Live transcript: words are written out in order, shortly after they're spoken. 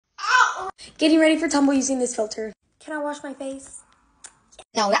Getting ready for tumble using this filter. Can I wash my face?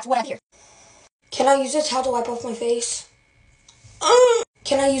 No, that's what I'm here. Can I use a towel to wipe off my face?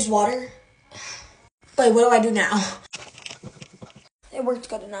 Can I use water? Wait, what do I do now? It worked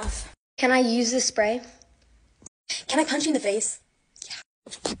good enough. Can I use this spray? Can I punch you in the face?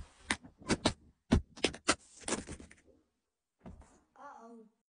 Yeah.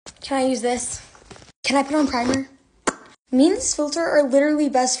 Can I use this? Can I put on primer? Me and this filter are literally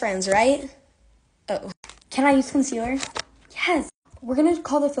best friends, right? Oh. Can I use concealer? Yes. We're gonna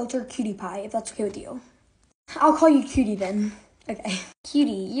call the filter Cutie Pie, if that's okay with you. I'll call you Cutie then. Okay.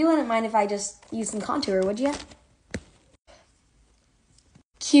 Cutie, you wouldn't mind if I just used some contour, would you?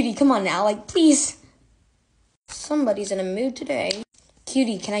 Cutie, come on now, like, please. Somebody's in a mood today.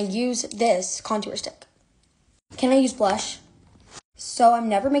 Cutie, can I use this contour stick? Can I use blush? So I'm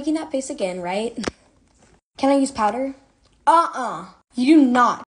never making that face again, right? Can I use powder? You do not